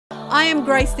I am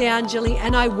Grace DeAngeli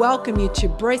and I welcome you to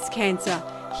Breast Cancer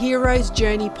Hero's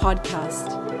Journey podcast.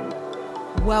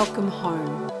 Welcome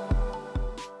home.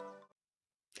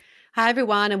 Hi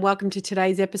everyone and welcome to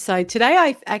today's episode. Today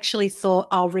I actually thought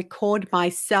I'll record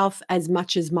myself as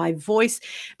much as my voice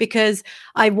because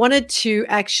I wanted to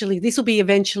this will be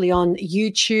eventually on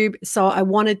YouTube. So I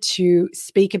wanted to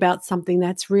speak about something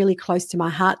that's really close to my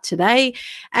heart today.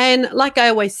 And like I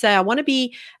always say, I want to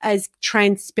be as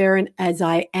transparent as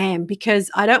I am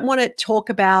because I don't want to talk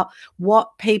about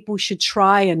what people should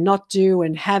try and not do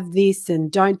and have this and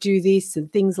don't do this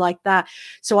and things like that.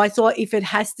 So I thought if it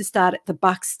has to start at the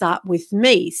buck start with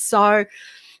me. So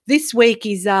this week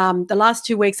is the last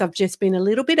 2 weeks I've just been a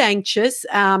little bit anxious.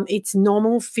 It's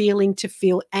normal feeling to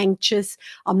feel anxious.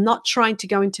 I'm not trying to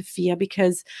go into fear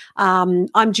because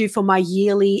I'm due for my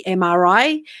yearly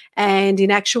MRI. And in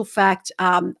actual fact,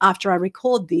 after I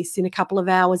record this in a couple of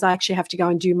hours, I actually have to go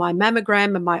and do my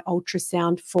mammogram and my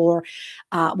ultrasound for,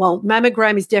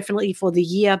 mammogram is definitely for the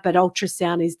year, but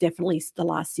ultrasound is definitely the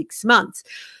last 6 months.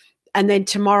 And then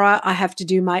tomorrow I have to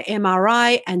do my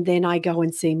MRI and then I go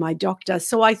and see my doctor.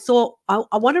 So I thought I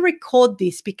want to record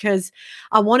this because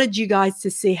I wanted you guys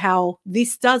to see how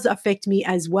this does affect me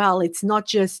as well. It's not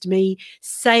just me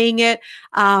saying it.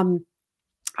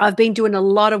 I've been doing a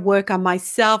lot of work on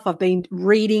myself. I've been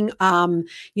reading,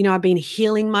 I've been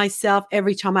healing myself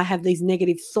every time I have these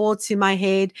negative thoughts in my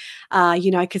head,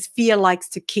 because fear likes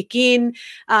to kick in.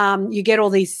 You get all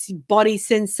these body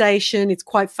sensation. It's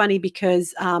quite funny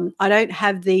because I don't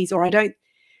have these or I don't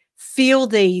feel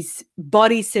these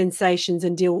body sensations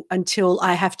until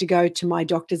I have to go to my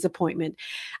doctor's appointment.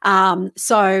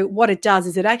 So what it does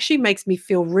is it actually makes me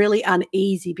feel really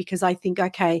uneasy because I think,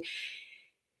 okay,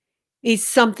 is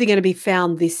something going to be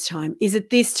found this time? Is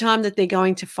it this time that they're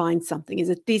going to find something? Is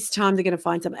it this time they're going to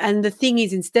find something? And the thing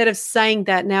is, instead of saying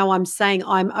that, now I'm saying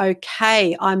I'm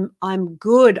okay. I'm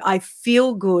good. I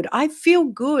feel good. I feel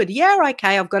good. Yeah,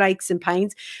 okay. I've got aches and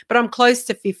pains, but I'm close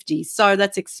to 50, so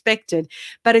that's expected.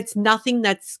 But it's nothing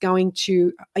that's going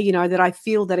to, that I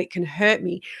feel that it can hurt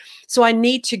me. So I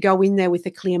need to go in there with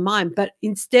a clear mind. But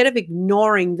instead of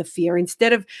ignoring the fear,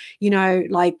 instead of,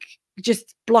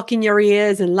 just blocking your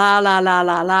ears and la, la, la,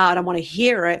 la, la, I don't want to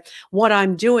hear it. What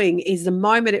I'm doing is the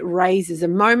moment it raises, the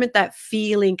moment that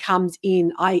feeling comes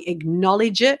in, I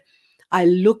acknowledge it, I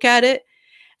look at it,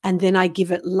 and then I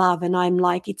give it love. And I'm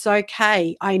like, it's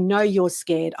okay. I know you're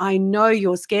scared. I know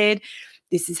you're scared.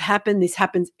 This has happened. This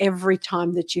happens every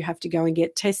time that you have to go and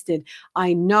get tested.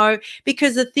 I know,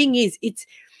 because the thing is,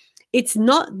 it's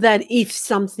not that if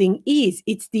something is,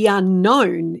 it's the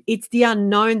unknown. It's the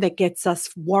unknown that gets us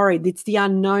worried. It's the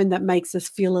unknown that makes us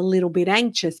feel a little bit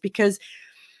anxious because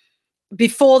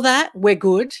before that, we're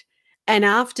good. And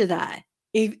after that,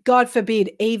 if God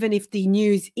forbid, even if the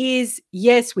news is,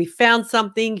 yes, we found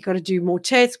something, you've got to do more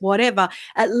tests, whatever,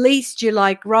 at least you're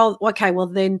like, well, okay, well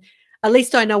then, at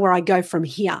least I know where I go from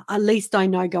here. At least I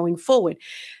know going forward.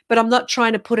 But I'm not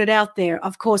trying to put it out there.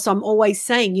 Of course, I'm always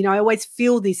saying, I always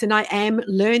feel this and I am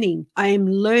learning. I'm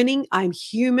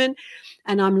human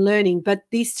and I'm learning. But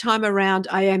this time around,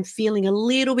 I am feeling a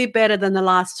little bit better than the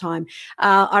last time.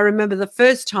 I remember the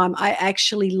first time I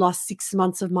actually lost 6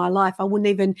 months of my life. I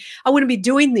wouldn't be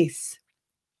doing this.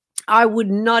 I would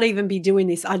not even be doing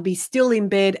this. I'd be still in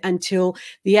bed until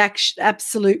the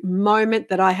absolute moment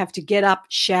that I have to get up,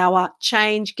 shower,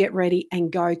 change, get ready,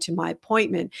 and go to my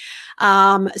appointment.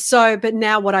 But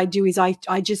now what I do is I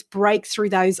just break through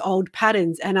those old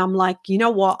patterns and I'm like, you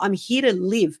know what? I'm here to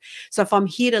live. So if I'm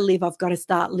here to live, I've got to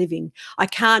start living. I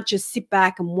can't just sit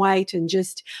back and wait and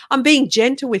I'm being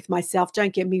gentle with myself,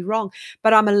 don't get me wrong,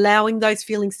 but I'm allowing those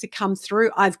feelings to come through.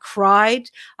 I've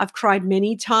cried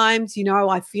many times,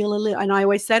 I feel and I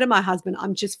always say to my husband,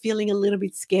 I'm just feeling a little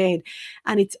bit scared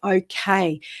and it's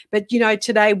okay. But,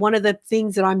 today, one of the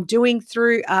things that I'm doing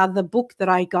through the book that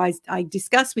I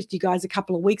discussed with you guys a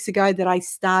couple of weeks ago that I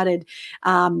started,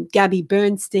 Gabby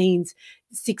Bernstein's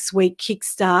 6-week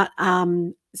kickstart,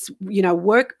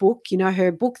 workbook,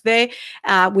 her book there,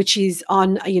 which is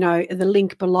on, the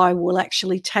link below will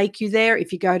actually take you there.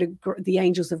 If you go to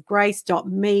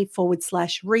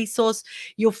theangelsofgrace.me/resource,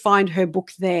 you'll find her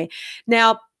book there.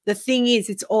 Now, the thing is,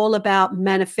 it's all about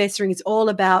manifesting. It's all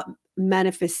about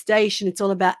manifestation. It's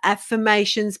all about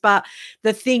affirmations. But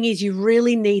the thing is, you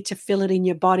really need to feel it in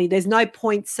your body. There's no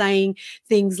point saying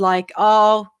things like,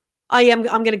 oh, I'm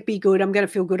going to be good. I'm going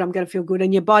to feel good. I'm going to feel good.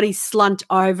 And your body's slumped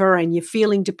over and you're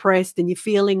feeling depressed and you're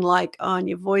feeling like, oh, and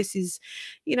your voice is,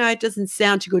 it doesn't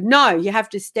sound too good. No, you have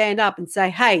to stand up and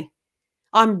say, hey,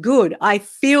 I'm good. I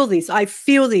feel this. I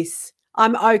feel this.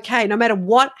 I'm okay. No matter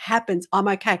what happens, I'm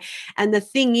okay. And the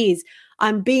thing is,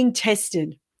 I'm being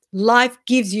tested. Life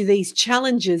gives you these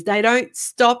challenges. They don't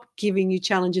stop giving you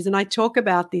challenges. And I talk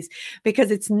about this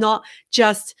because it's not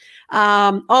just,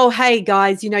 oh, hey,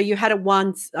 guys, you had it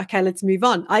once. Okay, let's move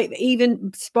on. I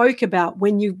even spoke about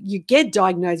when you get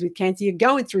diagnosed with cancer, you're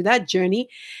going through that journey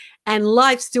and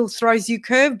life still throws you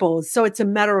curveballs. So it's a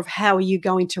matter of how are you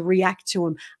going to react to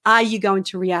them? Are you going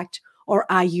to react or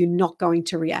are you not going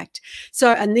to react?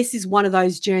 So, and this is one of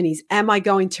those journeys. Am I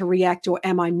going to react or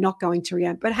am I not going to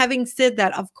react? But having said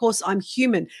that, of course, I'm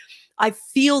human. I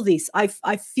feel this. I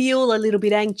feel a little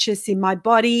bit anxious in my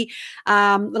body.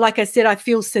 Like I said, I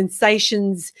feel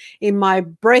sensations in my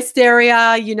breast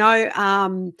area,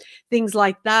 things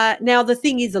like that. Now, the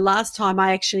thing is, the last time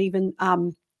I actually even,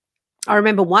 I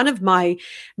remember one of my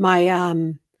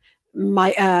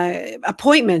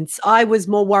appointments, I was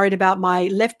more worried about my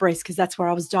left breast because that's where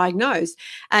I was diagnosed.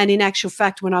 And in actual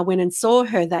fact, when I went and saw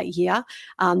her that year,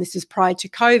 this was prior to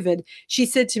COVID, she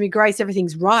said to me, Grace,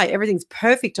 everything's right. Everything's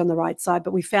perfect on the right side,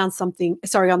 but we found something,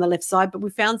 sorry, on the left side, but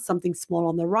we found something small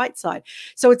on the right side.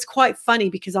 So it's quite funny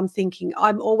because I'm thinking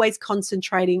I'm always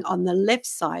concentrating on the left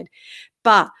side,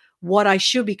 but what I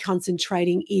should be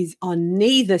concentrating is on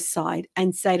neither side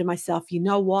and say to myself, you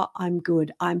know what? I'm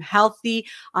good. I'm healthy.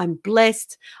 I'm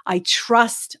blessed. I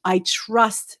trust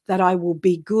that I will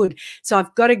be good. So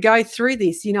I've got to go through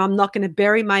this. I'm not going to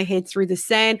bury my head through the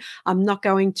sand. I'm not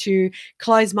going to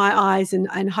close my eyes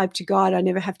and hope to God I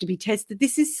never have to be tested.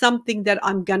 This is something that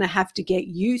I'm going to have to get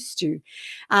used to.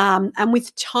 And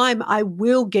with time, I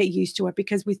will get used to it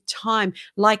because with time,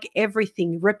 like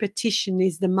everything, repetition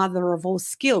is the mother of all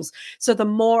skills. So the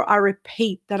more I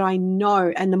repeat that I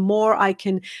know and the more I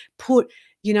can put,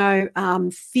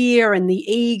 fear and the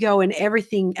ego and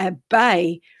everything at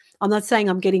bay, I'm not saying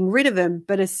I'm getting rid of them,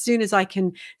 but as soon as I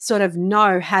can sort of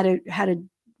know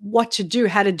what to do,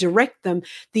 how to direct them,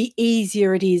 the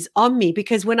easier it is on me.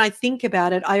 Because when I think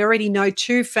about it, I already know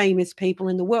two famous people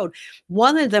in the world.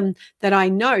 One of them that I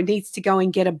know needs to go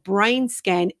and get a brain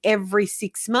scan every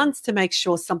 6 months to make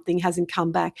sure something hasn't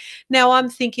come back. Now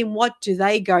I'm thinking, what do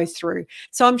they go through?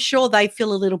 So I'm sure they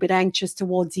feel a little bit anxious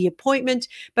towards the appointment,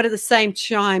 but at the same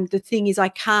time, the thing is I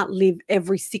can't live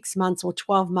every 6 months or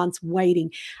 12 months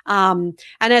waiting. And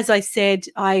as I said,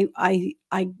 I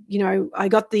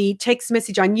got the text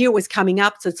message. I knew it was coming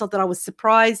up. So it's not that I was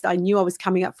surprised. I knew I was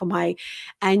coming up for my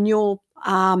annual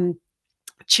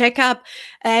checkup.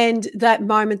 And that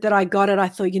moment that I got it, I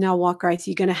thought, you know what, Grace,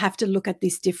 you're going to have to look at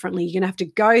this differently. You're going to have to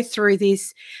go through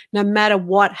this. No matter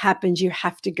what happens, you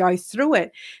have to go through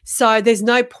it. So there's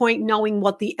no point knowing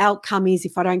what the outcome is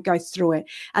if I don't go through it.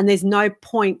 And there's no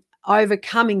point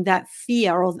overcoming that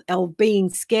fear or being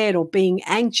scared or being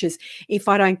anxious if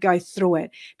I don't go through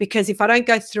it. Because if I don't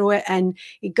go through it, and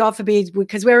God forbid,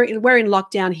 because we're in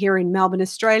lockdown here in Melbourne,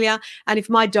 Australia, and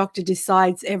if my doctor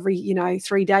decides every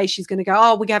 3 days she's going to go,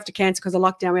 oh, we have to cancel because of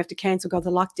lockdown, we have to cancel because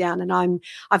of the lockdown, and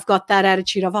I've got that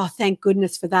attitude of, oh, thank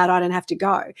goodness for that, I don't have to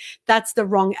go. That's the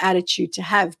wrong attitude to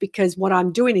have, because what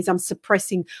I'm doing is I'm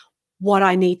suppressing what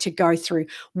I need to go through.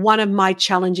 One of my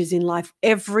challenges in life,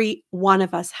 every one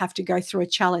of us have to go through a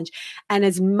challenge. And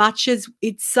as much as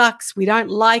it sucks, we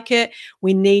don't like it,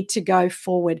 we need to go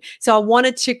forward. So I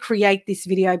wanted to create this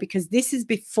video because this is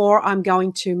before I'm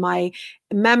going to my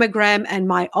mammogram and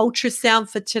my ultrasound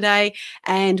for today.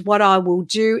 And what I will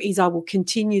do is I will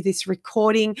continue this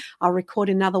recording. I'll record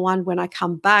another one when I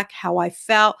come back, how I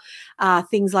felt,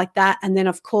 things like that. And then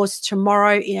of course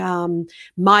tomorrow,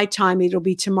 my time, it'll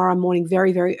be tomorrow morning,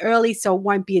 very, very early. So it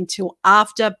won't be until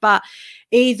after, but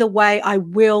either way, I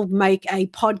will make a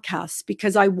podcast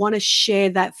because I want to share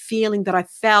that feeling that I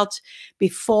felt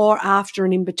before, after,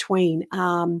 and in between.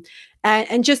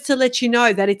 And just to let you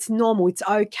know that it's normal, it's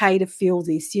okay to feel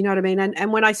this, you know what I mean?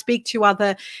 And when I speak to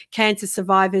other cancer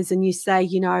survivors and you say,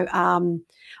 oh,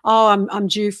 I'm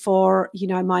due for,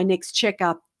 my next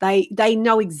checkup, they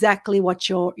know exactly what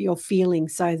you're feeling.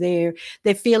 So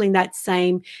they're feeling that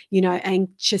same,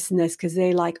 anxiousness, because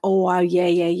they're like, oh, yeah,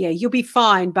 you'll be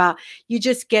fine. But you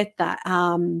just get that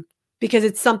because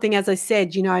it's something, as I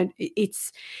said,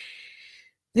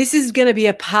 this is going to be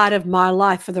a part of my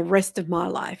life for the rest of my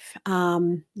life. Unless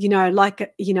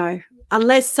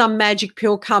some magic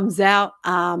pill comes out,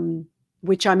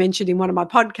 which I mentioned in one of my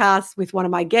podcasts with one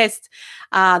of my guests,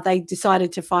 they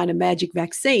decided to find a magic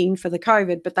vaccine for the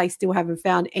COVID, but they still haven't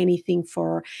found anything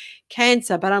for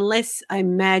cancer. But unless a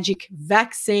magic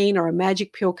vaccine or a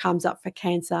magic pill comes up for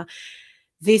cancer,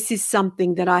 this is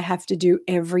something that I have to do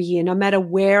every year, no matter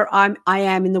where I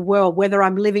am in the world, whether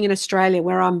I'm living in Australia,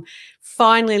 where I'm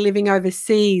finally living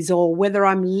overseas, or whether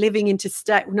I'm living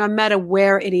interstate, no matter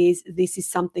where it is, this is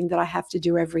something that I have to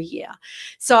do every year.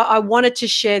 So I wanted to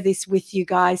share this with you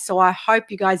guys. So I hope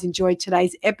you guys enjoyed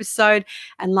today's episode.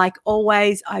 And like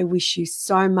always, I wish you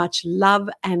so much love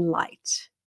and light.